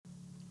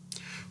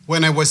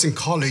When I was in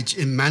college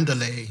in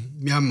Mandalay,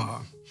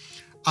 Myanmar,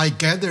 I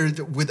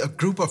gathered with a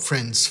group of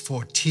friends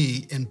for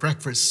tea and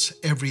breakfast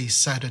every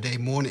Saturday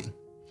morning.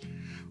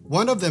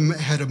 One of them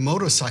had a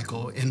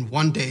motorcycle, and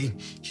one day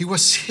he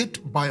was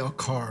hit by a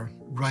car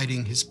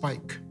riding his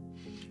bike.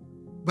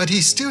 But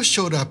he still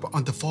showed up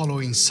on the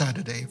following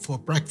Saturday for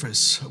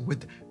breakfast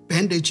with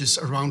bandages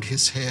around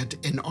his head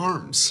and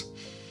arms.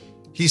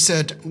 He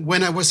said,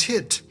 "When I was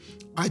hit,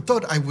 I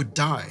thought I would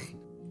die.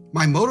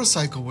 My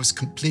motorcycle was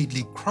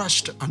completely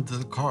crushed under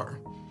the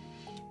car."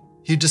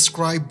 He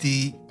described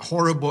the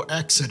horrible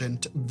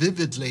accident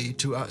vividly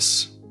to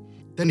us.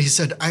 Then he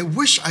said, "I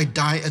wish I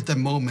died at the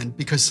moment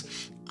because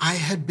I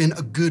had been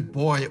a good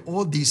boy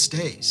all these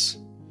days.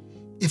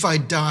 If I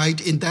died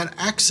in that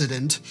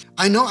accident,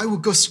 I know I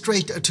would go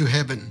straight to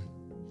heaven.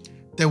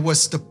 That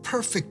was the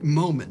perfect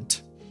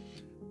moment.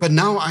 But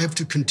now I have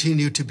to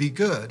continue to be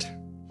good.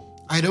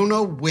 I don't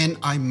know when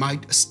I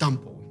might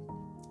stumble.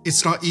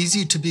 It's not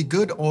easy to be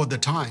good all the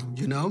time,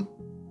 you know?"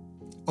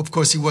 Of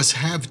course, he was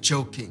half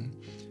joking,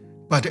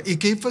 but it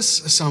gave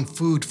us some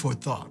food for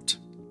thought.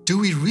 Do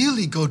we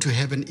really go to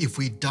heaven if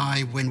we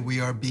die when we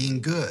are being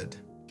good?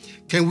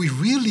 Can we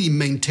really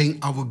maintain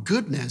our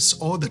goodness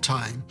all the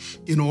time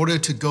in order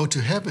to go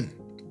to heaven?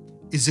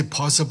 Is it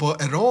possible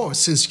at all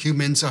since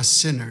humans are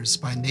sinners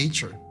by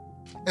nature?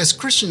 As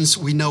Christians,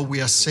 we know we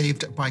are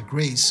saved by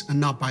grace and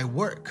not by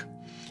work.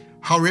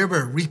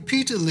 However,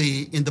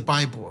 repeatedly in the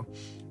Bible,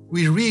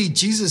 we read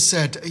Jesus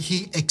said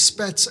he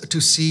expects to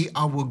see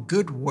our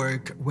good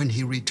work when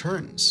he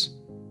returns.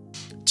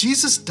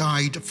 Jesus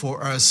died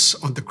for us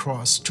on the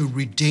cross to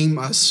redeem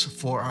us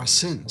for our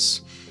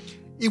sins.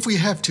 If we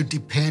have to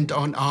depend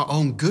on our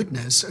own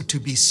goodness to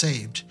be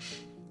saved,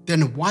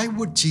 then why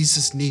would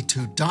Jesus need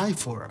to die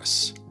for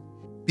us?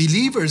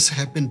 Believers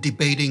have been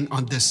debating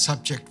on this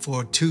subject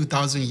for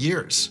 2,000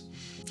 years.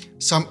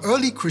 Some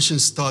early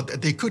Christians thought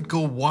that they could go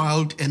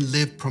wild and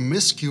live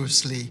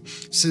promiscuously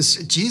since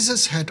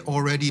Jesus had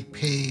already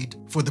paid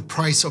for the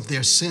price of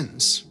their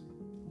sins.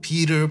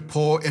 Peter,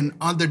 Paul, and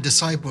other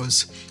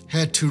disciples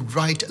had to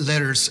write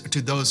letters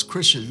to those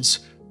Christians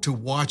to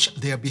watch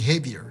their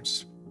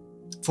behaviors.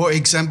 For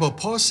example,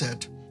 Paul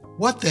said,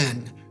 "What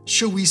then?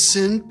 Should we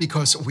sin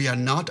because we are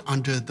not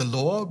under the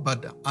law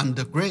but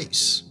under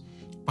grace?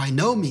 By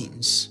no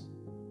means."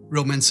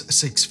 Romans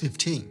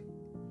 6:15.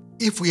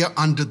 If we are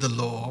under the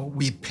law,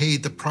 we pay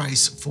the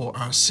price for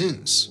our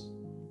sins.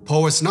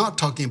 Paul was not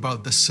talking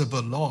about the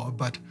civil law,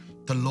 but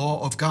the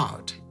law of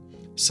God,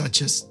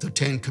 such as the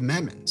Ten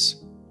Commandments.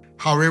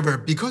 However,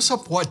 because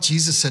of what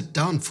Jesus had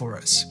done for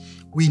us,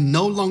 we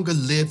no longer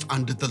live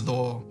under the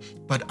law,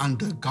 but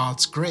under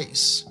God's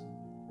grace.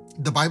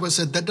 The Bible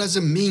said that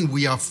doesn't mean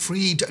we are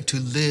freed to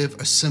live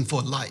a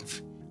sinful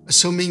life,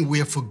 assuming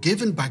we are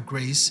forgiven by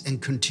grace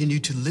and continue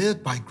to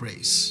live by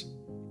grace.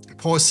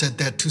 Paul said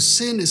that to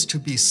sin is to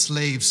be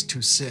slaves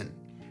to sin.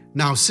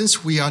 Now,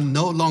 since we are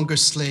no longer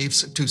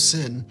slaves to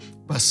sin,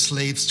 but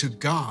slaves to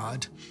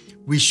God,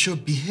 we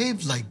should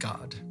behave like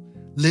God,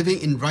 living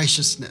in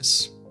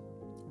righteousness.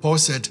 Paul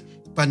said,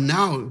 "But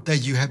now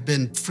that you have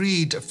been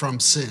freed from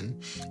sin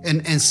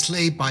and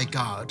enslaved by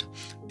God,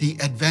 the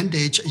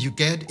advantage you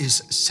get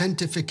is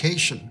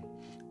sanctification.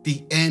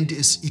 The end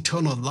is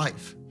eternal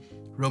life."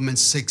 Romans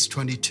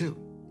 6:22.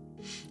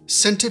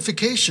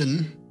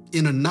 Sanctification,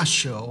 in a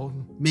nutshell,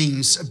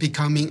 means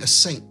becoming a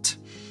saint.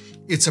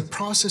 It's a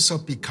process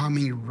of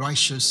becoming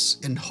righteous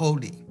and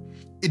holy.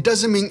 It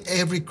doesn't mean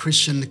every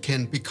Christian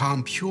can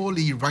become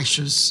purely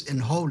righteous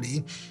and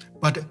holy,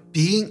 but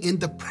being in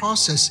the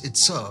process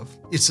itself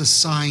is a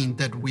sign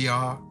that we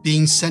are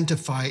being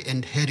sanctified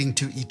and heading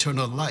to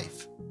eternal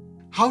life.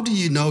 How do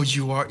you know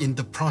you are in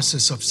the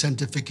process of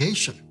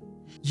sanctification?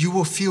 You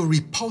will feel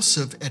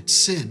repulsive at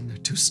sin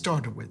to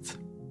start with.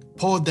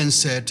 Paul then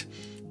said,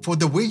 "For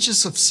the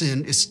wages of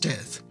sin is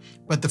death,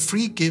 but the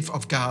free gift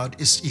of God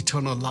is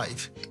eternal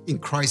life in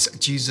Christ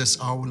Jesus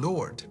our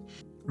Lord."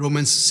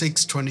 Romans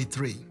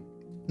 6:23.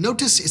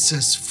 Notice it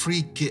says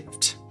free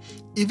gift.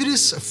 If it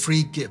is a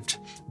free gift,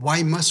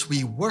 why must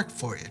we work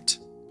for it?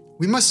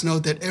 We must know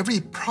that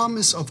every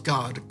promise of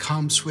God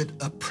comes with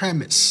a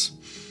premise.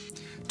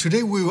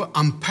 Today we will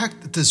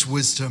unpack this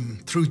wisdom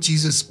through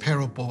Jesus'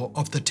 parable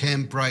of the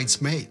 10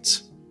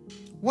 bridesmaids.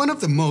 One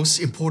of the most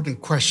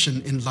important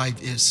questions in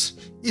life is,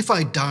 if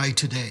I die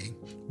today,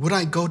 would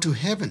I go to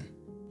heaven?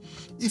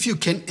 If you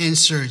can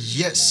answer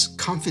yes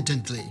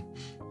confidently,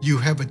 you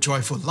have a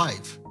joyful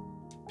life.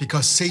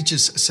 Because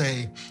sages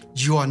say,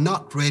 you are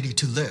not ready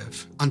to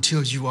live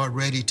until you are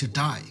ready to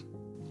die.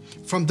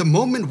 From the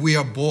moment we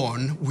are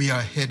born, we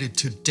are headed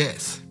to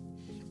death.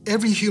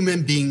 Every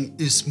human being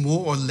is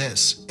more or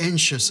less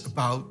anxious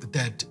about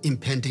that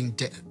impending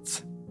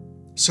death.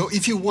 So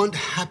if you want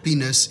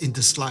happiness in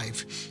this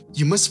life,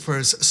 you must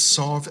first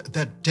solve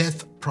that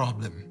death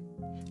problem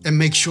and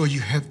make sure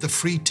you have the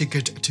free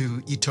ticket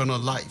to eternal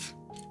life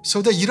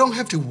so that you don't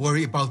have to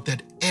worry about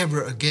that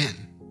ever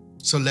again.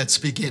 So let's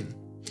begin.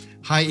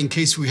 Hi, in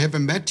case we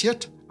haven't met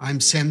yet,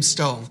 I'm Sam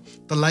Stone,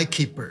 the light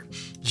keeper.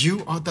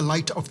 You are the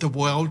light of the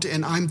world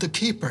and I'm the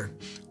keeper.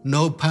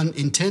 No pun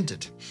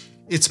intended.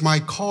 It's my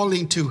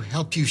calling to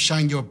help you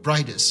shine your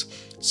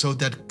brightest so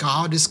that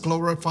God is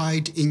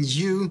glorified in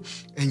you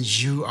and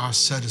you are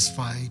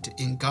satisfied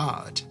in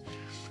God.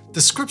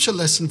 The scripture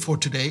lesson for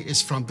today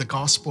is from the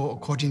Gospel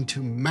according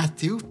to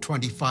Matthew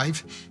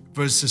 25,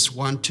 verses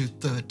 1 to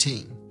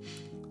 13.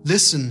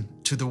 Listen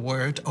to the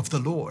word of the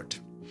Lord.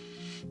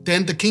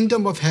 Then the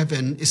kingdom of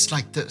heaven is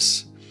like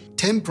this.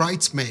 10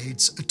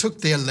 bridesmaids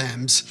took their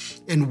lamps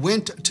and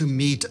went to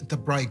meet the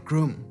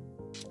bridegroom.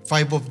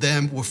 5 of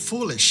them were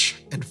foolish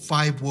and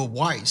 5 were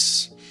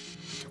wise.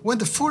 When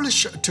the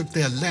foolish took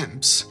their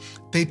lamps,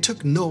 they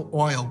took no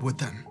oil with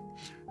them.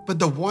 But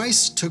the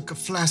wise took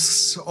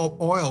flasks of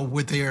oil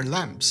with their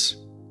lamps.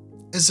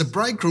 As the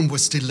bridegroom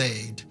was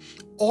delayed,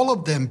 all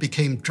of them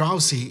became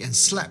drowsy and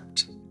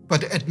slept.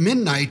 But at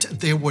midnight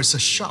there was a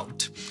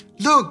shout,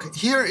 "Look,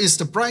 here is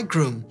the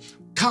bridegroom.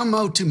 Come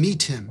out to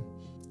meet him."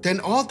 Then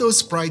all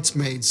those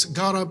bridesmaids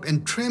got up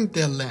and trimmed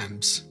their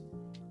lamps.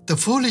 The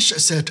foolish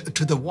said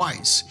to the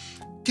wise,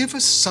 "Give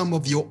us some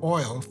of your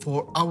oil,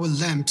 for our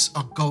lamps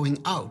are going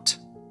out."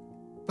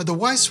 But the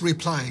wise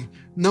replied,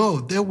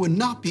 "No, there will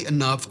not be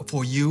enough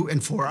for you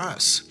and for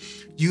us.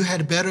 You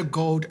had better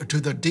go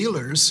to the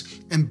dealers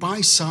and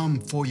buy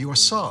some for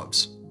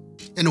yourselves."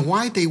 And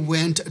while they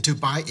went to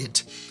buy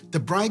it, the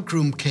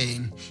bridegroom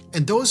came,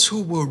 and those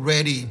who were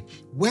ready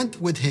went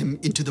with him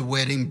into the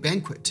wedding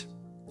banquet,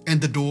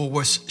 and the door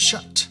was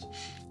shut.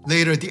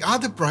 Later, the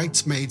other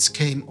bridesmaids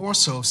came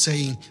also,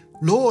 saying,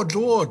 "Lord,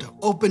 Lord,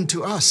 open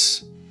to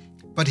us."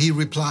 But he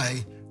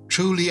replied,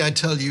 "Truly I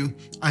tell you,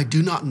 I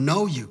do not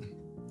know you.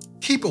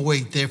 Keep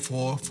awake,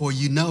 therefore, for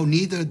you know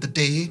neither the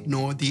day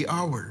nor the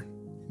hour."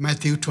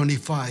 Matthew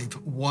 25,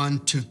 1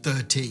 to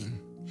 13.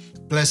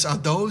 Blessed are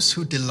those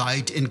who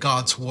delight in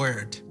God's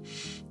word.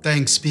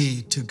 Thanks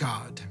be to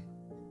God.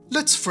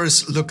 Let's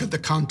first look at the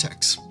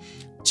context.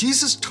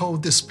 Jesus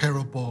told this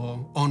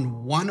parable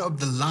on one of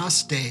the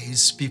last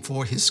days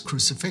before his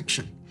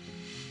crucifixion.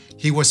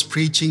 He was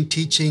preaching,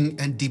 teaching,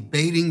 and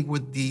debating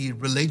with the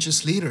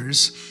religious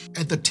leaders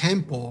at the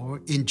temple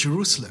in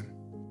Jerusalem.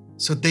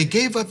 So they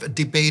gave up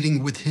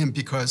debating with him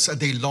because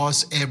they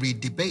lost every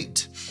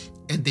debate,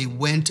 and they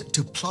went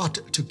to plot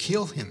to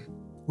kill him.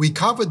 We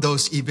covered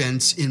those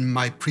events in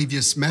my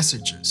previous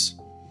messages.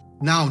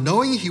 Now,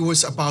 knowing he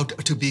was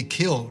about to be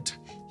killed,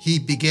 he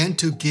began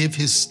to give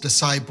his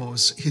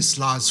disciples his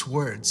last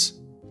words.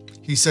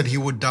 He said he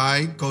would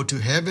die, go to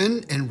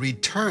heaven, and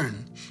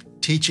return,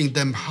 teaching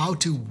them how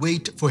to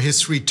wait for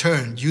his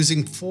return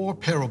using 4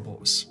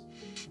 parables.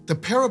 The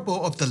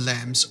parable of the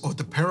lamps, or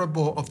the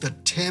parable of the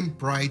 10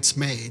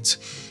 bridesmaids,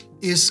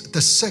 is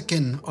the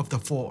second of the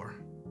 4.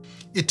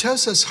 It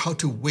tells us how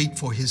to wait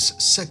for his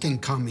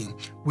second coming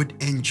with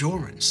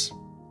endurance.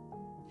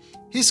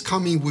 His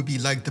coming will be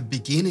like the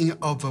beginning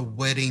of a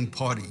wedding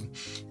party,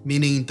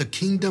 meaning the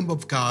kingdom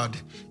of God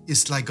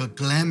is like a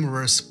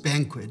glamorous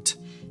banquet,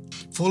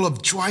 full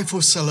of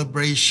joyful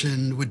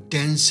celebration with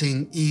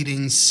dancing,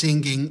 eating,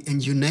 singing,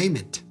 and you name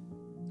it.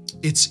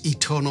 It's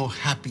eternal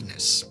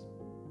happiness.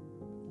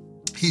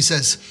 He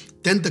says,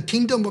 then the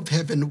kingdom of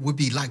heaven will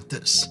be like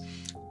this.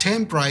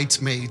 10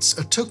 bridesmaids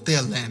took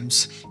their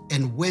lamps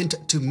and went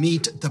to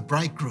meet the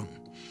bridegroom.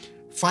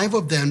 5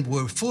 of them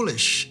were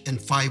foolish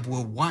and 5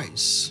 were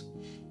wise.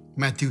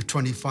 Matthew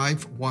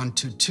 25, 1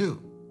 to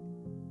 2.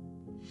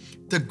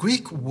 The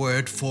Greek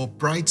word for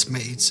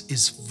bridesmaids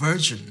is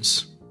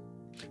virgins.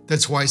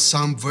 That's why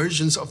some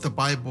versions of the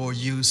Bible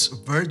use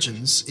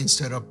virgins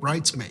instead of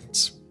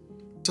bridesmaids.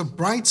 So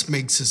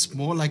bridesmaids is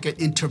more like an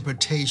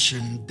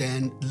interpretation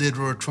than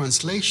literal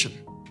translation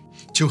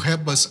to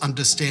help us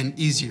understand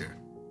easier.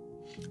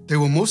 They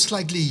were most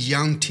likely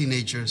young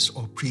teenagers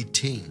or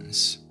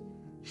preteens.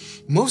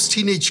 Most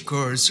teenage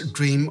girls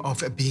dream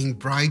of being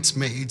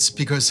bridesmaids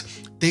because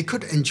they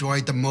could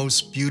enjoy the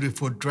most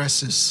beautiful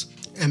dresses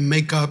and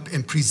makeup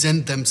and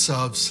present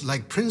themselves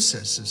like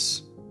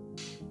princesses.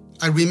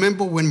 I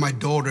remember when my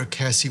daughter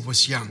Cassie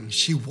was young,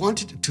 she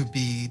wanted to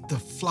be the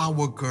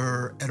flower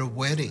girl at a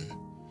wedding.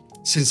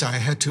 Since I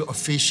had to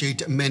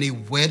officiate many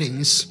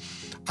weddings,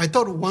 I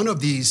thought one of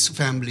these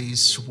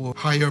families would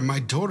hire my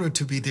daughter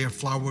to be their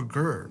flower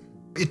girl.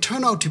 It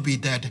turned out to be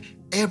that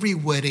every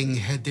wedding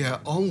had their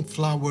own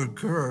flower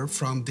girl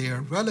from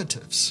their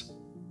relatives.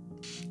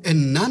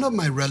 And none of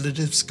my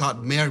relatives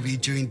got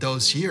married during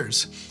those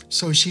years,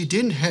 so she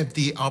didn't have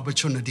the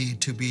opportunity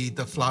to be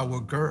the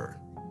flower girl.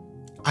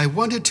 I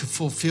wanted to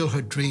fulfill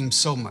her dream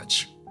so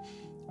much.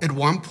 At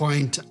one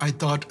point, I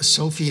thought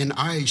Sophie and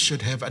I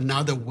should have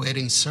another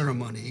wedding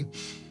ceremony,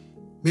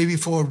 maybe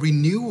for a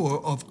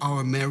renewal of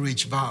our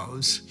marriage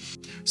vows,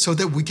 so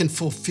that we can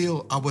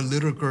fulfill our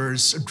little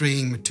girl's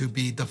dream to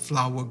be the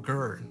flower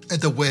girl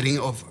at the wedding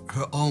of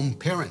her own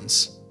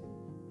parents.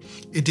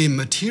 It didn't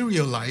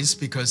materialize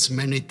because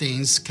many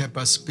things kept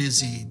us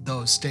busy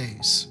those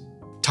days.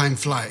 Time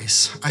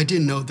flies. I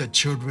didn't know that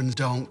children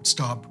don't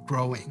stop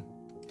growing.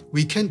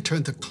 We can't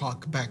turn the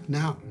clock back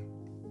now.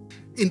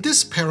 In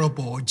this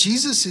parable,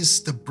 Jesus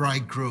is the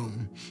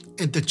bridegroom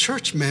and the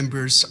church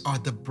members are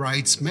the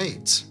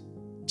bridesmaids.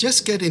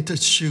 Just get into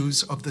the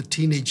shoes of the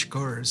teenage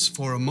girls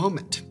for a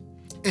moment.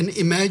 And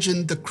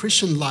imagine the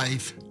Christian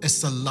life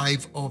as the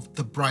life of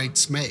the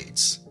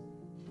bridesmaids,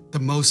 the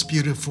most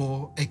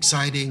beautiful,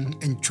 exciting,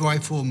 and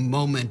joyful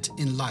moment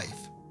in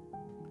life.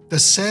 The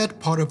sad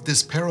part of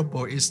this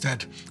parable is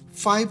that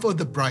 5 of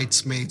the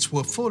bridesmaids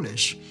were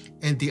foolish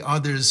and the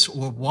others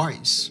were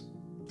wise.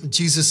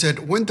 Jesus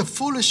said, when the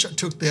foolish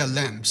took their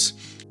lamps,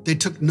 they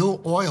took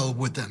no oil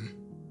with them.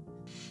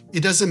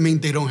 It doesn't mean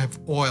they don't have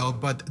oil,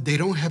 but they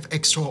don't have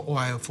extra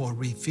oil for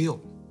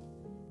refill.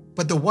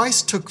 But the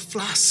wise took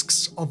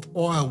flasks of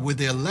oil with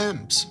their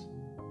lamps.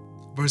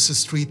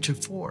 Verses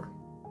 3-4.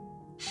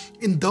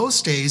 In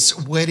those days,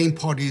 wedding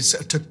parties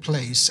took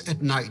place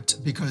at night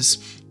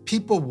because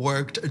people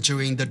worked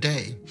during the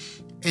day,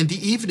 and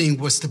the evening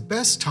was the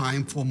best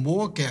time for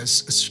more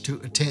guests to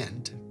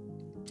attend.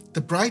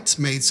 The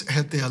bridesmaids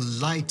had their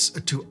lights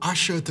to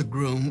usher the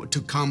groom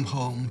to come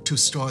home to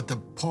start the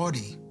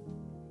party.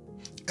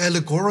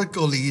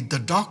 Allegorically, the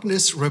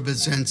darkness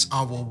represents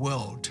our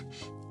world,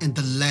 and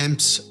the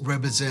lamps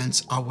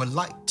represents our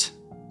light.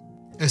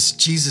 As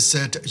Jesus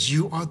said,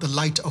 you are the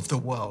light of the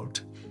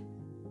world.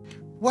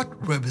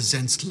 What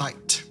represents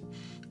light?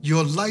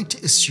 Your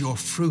light is your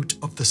fruit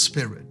of the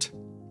Spirit.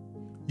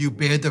 You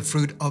bear the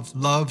fruit of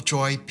love,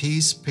 joy,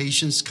 peace,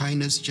 patience,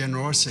 kindness,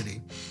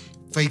 generosity,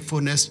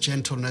 faithfulness,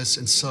 gentleness,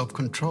 and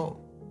self-control.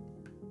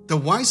 The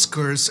wise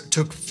girls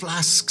took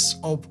flasks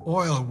of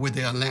oil with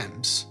their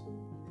lamps.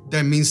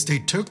 That means they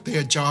took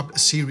their job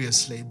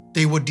seriously.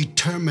 They were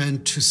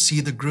determined to see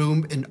the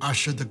groom and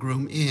usher the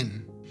groom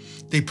in.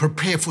 They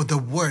prepared for the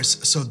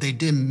worst so they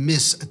didn't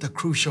miss the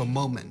crucial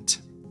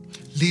moment,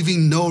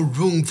 leaving no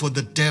room for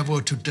the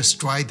devil to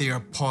destroy their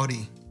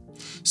party.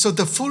 So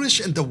the foolish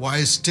and the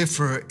wise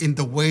differ in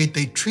the way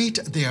they treat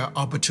their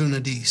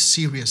opportunity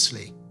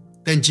seriously.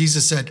 Then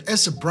Jesus said,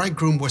 as the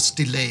bridegroom was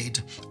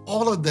delayed,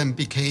 all of them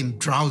became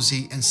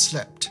drowsy and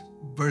slept.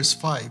 Verse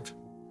 5.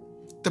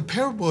 The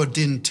parable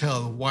didn't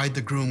tell why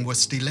the groom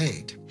was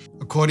delayed.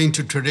 According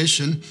to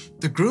tradition,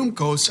 the groom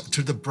goes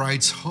to the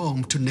bride's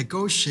home to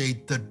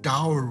negotiate the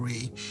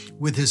dowry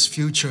with his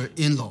future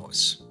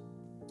in-laws.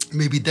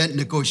 Maybe that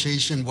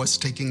negotiation was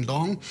taking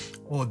long,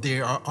 or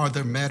there are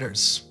other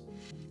matters.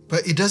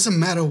 But it doesn't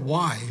matter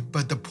why,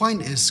 but the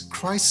point is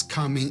Christ's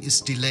coming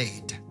is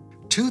delayed.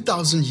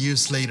 2,000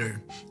 years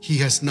later, he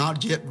has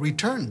not yet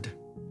returned.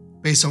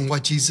 Based on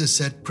what Jesus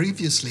said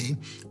previously,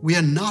 we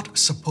are not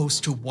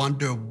supposed to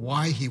wonder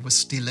why he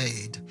was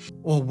delayed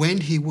or when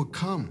he would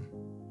come.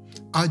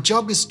 Our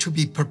job is to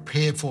be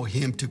prepared for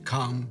him to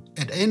come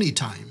at any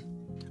time.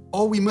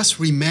 All we must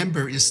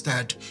remember is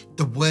that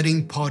the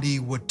wedding party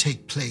would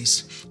take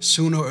place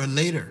sooner or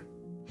later.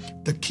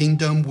 The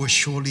kingdom will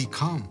surely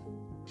come.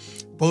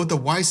 Both the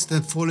wise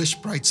and foolish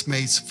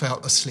bridesmaids fell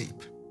asleep.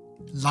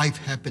 Life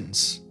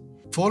happens.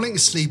 Falling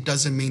asleep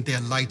doesn't mean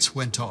their lights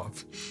went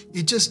off.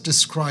 It just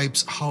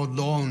describes how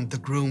long the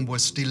groom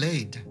was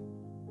delayed.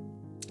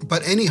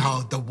 But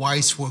anyhow, the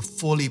wise were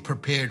fully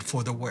prepared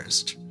for the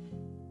worst.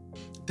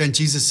 Then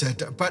Jesus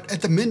said, but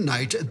at the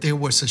midnight there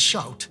was a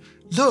shout,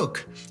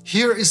 look,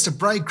 here is the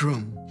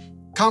bridegroom.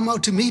 Come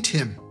out to meet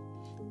him.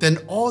 Then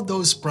all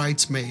those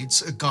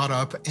bridesmaids got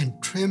up and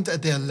trimmed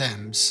their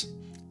lamps.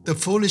 The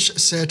foolish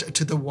said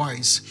to the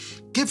wise,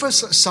 give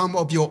us some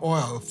of your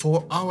oil,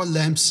 for our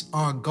lamps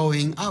are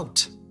going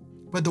out.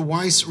 But the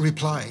wise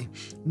reply,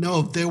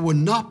 no, there will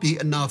not be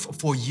enough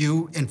for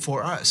you and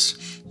for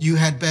us. You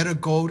had better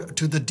go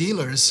to the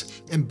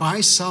dealers and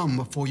buy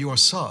some for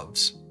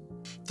yourselves.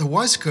 The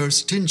wise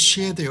girls didn't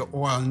share their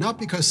oil not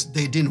because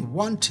they didn't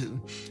want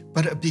to,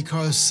 but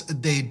because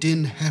they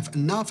didn't have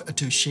enough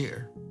to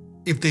share.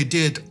 If they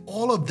did,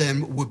 all of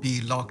them would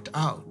be locked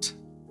out.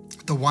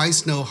 The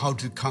wise know how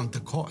to count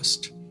the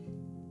cost.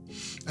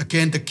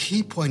 Again, the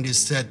key point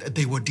is that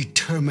they were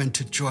determined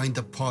to join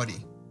the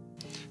party.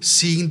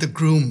 Seeing the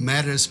groom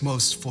matters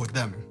most for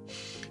them.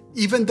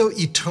 Even though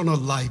eternal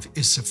life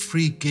is a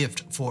free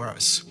gift for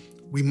us,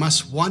 we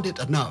must want it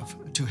enough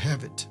to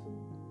have it.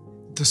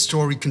 The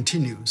story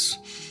continues.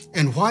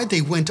 And while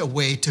they went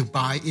away to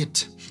buy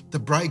it, the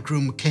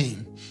bridegroom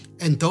came,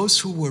 and those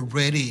who were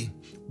ready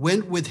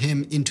went with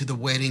him into the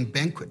wedding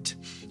banquet,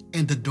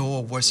 and the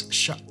door was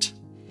shut.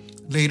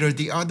 Later,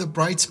 the other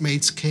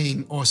bridesmaids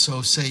came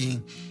also,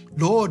 saying,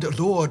 Lord,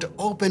 Lord,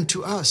 open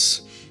to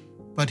us.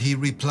 But he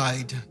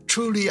replied,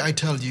 truly I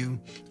tell you,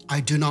 I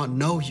do not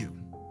know you.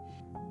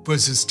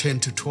 Verses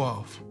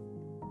 10-12.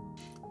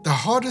 The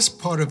hardest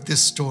part of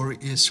this story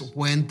is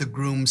when the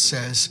groom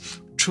says,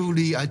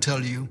 truly I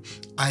tell you,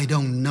 I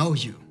don't know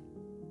you.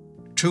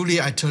 Truly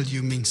I tell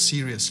you means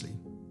seriously.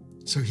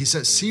 So he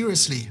said,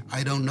 seriously,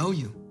 I don't know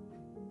you.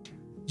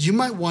 You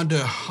might wonder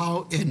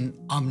how an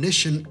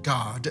omniscient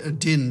God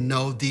didn't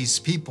know these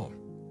people.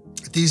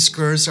 These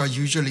girls are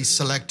usually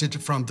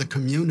selected from the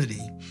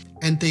community,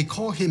 and they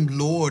call him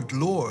Lord,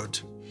 Lord.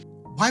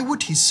 Why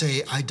would he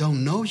say, I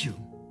don't know you?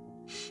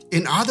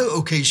 In other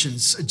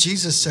occasions,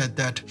 Jesus said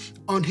that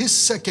on his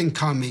second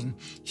coming,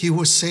 he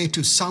will say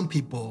to some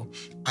people,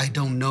 I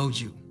don't know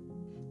you.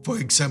 For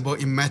example,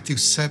 in Matthew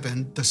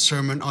 7, the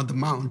Sermon on the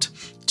Mount,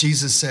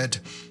 Jesus said,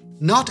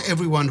 Not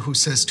everyone who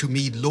says to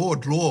me,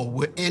 Lord, Lord,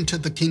 will enter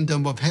the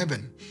kingdom of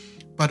heaven,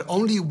 but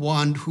only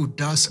one who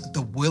does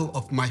the will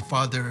of my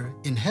Father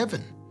in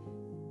heaven.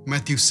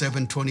 Matthew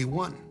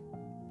 7:21.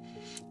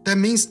 That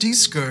means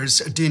these girls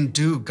didn't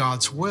do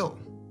God's will.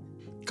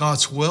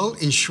 God's will,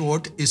 in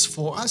short, is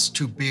for us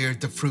to bear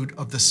the fruit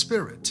of the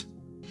Spirit.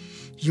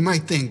 You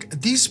might think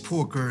these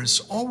poor girls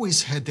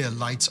always had their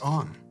lights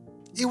on.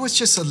 It was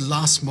just a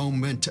last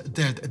moment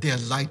that their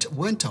light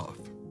went off.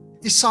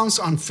 It sounds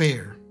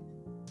unfair.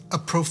 A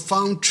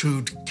profound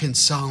truth can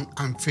sound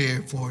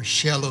unfair for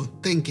shallow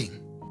thinking.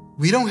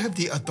 We don't have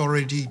the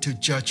authority to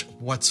judge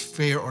what's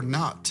fair or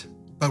not,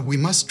 but we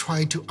must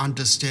try to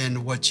understand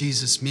what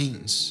Jesus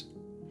means.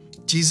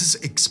 Jesus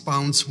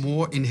expounds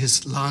more in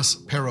his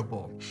last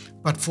parable,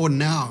 but for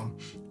now,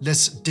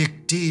 let's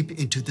dig deep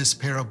into this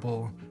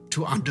parable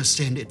to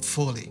understand it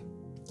fully.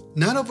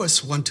 None of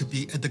us want to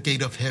be at the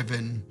gate of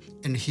heaven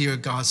and hear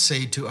God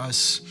say to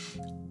us,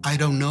 I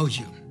don't know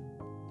you.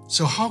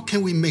 So how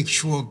can we make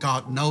sure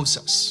God knows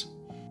us?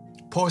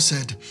 Paul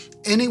said,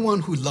 anyone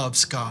who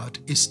loves God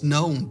is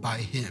known by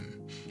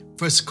him.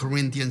 1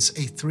 Corinthians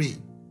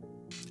 8:3.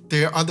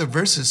 There are other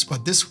verses,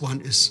 but this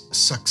one is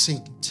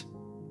succinct.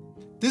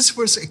 This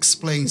verse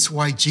explains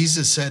why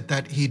Jesus said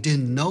that he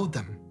didn't know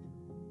them.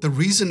 The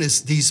reason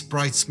is these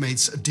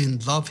bridesmaids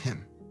didn't love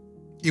him.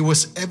 It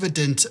was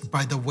evident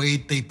by the way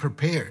they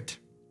prepared.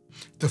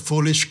 The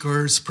foolish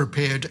girls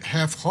prepared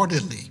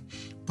half-heartedly,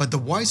 but the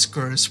wise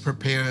girls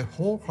prepared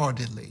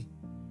wholeheartedly.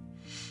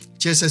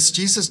 Just as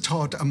Jesus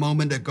taught a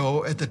moment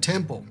ago at the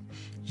temple,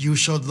 you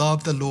shall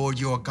love the Lord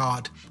your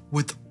God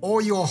with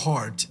all your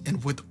heart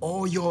and with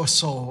all your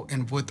soul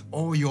and with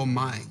all your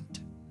mind.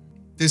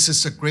 This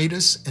is the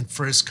greatest and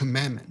first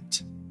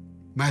commandment.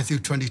 Matthew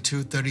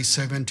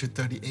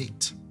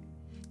 22:37-38.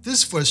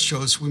 This verse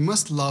shows we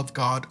must love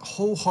God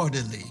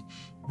wholeheartedly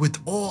with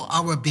all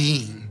our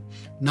being,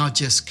 not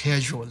just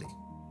casually.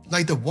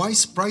 Like the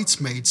wise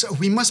bridesmaids,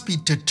 we must be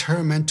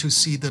determined to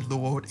see the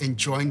Lord and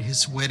join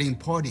his wedding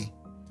party.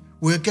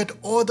 We'll get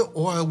all the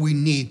oil we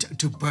need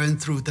to burn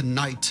through the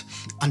night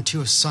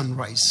until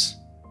sunrise.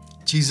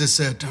 Jesus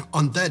said,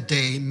 on that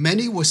day,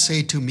 many will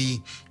say to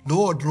me,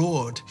 Lord,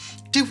 Lord,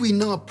 did we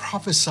not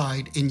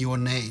prophesy in your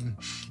name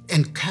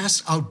and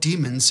cast out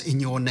demons in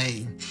your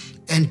name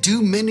and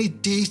do many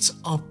deeds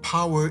of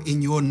power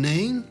in your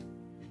name?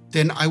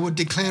 Then I will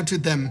declare to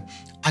them,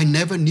 I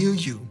never knew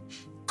you.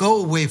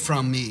 Go away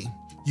from me,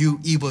 you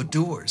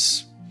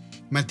evildoers.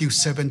 Matthew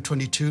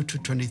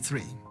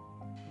 7:22-23.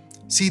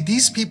 See,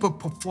 these people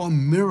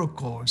perform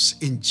miracles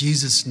in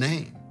Jesus'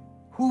 name.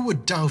 Who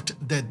would doubt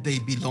that they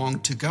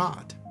belong to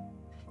God?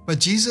 But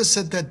Jesus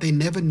said that they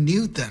never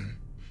knew them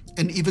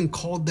and even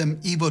called them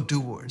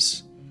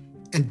evildoers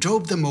and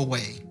drove them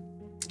away.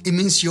 It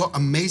means your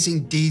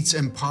amazing deeds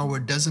and power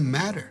doesn't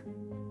matter.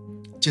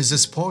 Just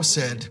as Paul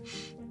said,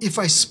 if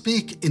I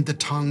speak in the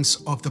tongues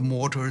of the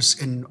mortals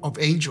and of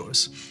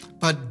angels,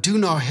 but do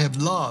not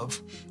have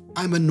love,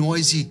 I'm a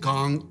noisy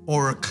gong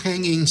or a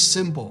clanging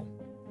cymbal.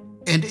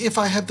 And if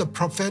I have the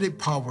prophetic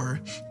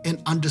power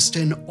and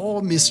understand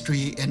all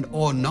mystery and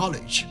all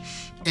knowledge,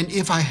 and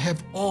if I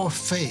have all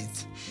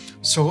faith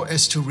so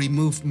as to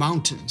remove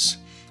mountains,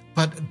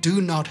 but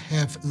do not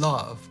have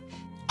love,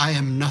 I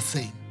am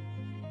nothing.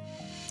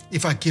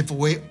 If I give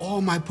away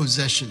all my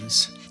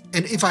possessions,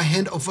 and if I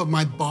hand over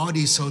my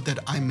body so that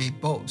I may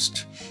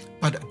boast,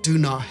 but do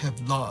not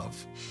have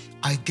love,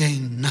 I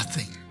gain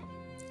nothing.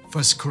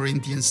 1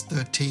 Corinthians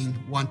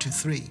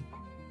 13:1-3.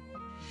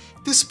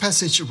 This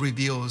passage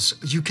reveals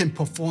you can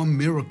perform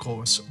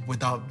miracles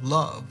without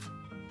love.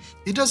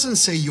 It doesn't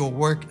say your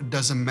work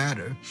doesn't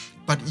matter,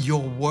 but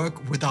your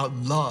work without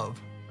love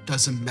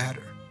doesn't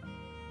matter.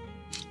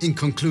 In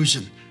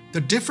conclusion, the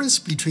difference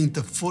between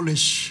the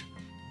foolish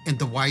and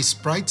the wise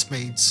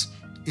bridesmaids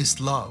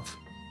is love.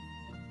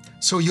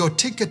 So your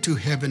ticket to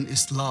heaven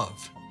is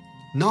love,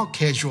 not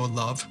casual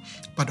love,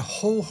 but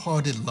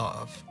wholehearted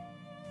love.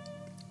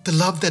 The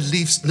love that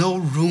leaves no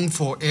room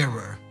for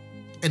error,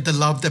 and the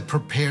love that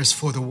prepares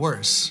for the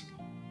worst.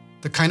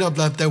 The kind of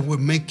love that will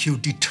make you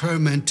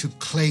determined to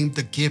claim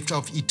the gift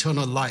of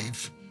eternal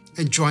life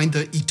and join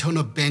the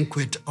eternal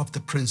banquet of the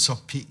Prince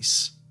of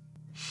Peace.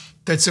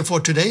 That's it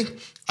for today.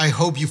 I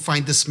hope you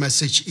find this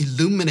message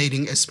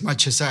illuminating as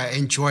much as I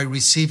enjoy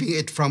receiving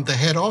it from the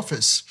head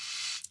office.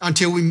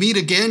 Until we meet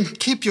again,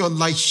 keep your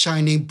light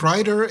shining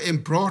brighter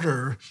and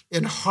broader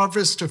and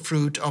harvest the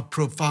fruit of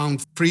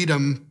profound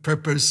freedom,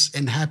 purpose,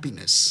 and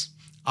happiness.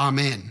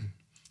 Amen.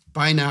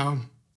 Bye now.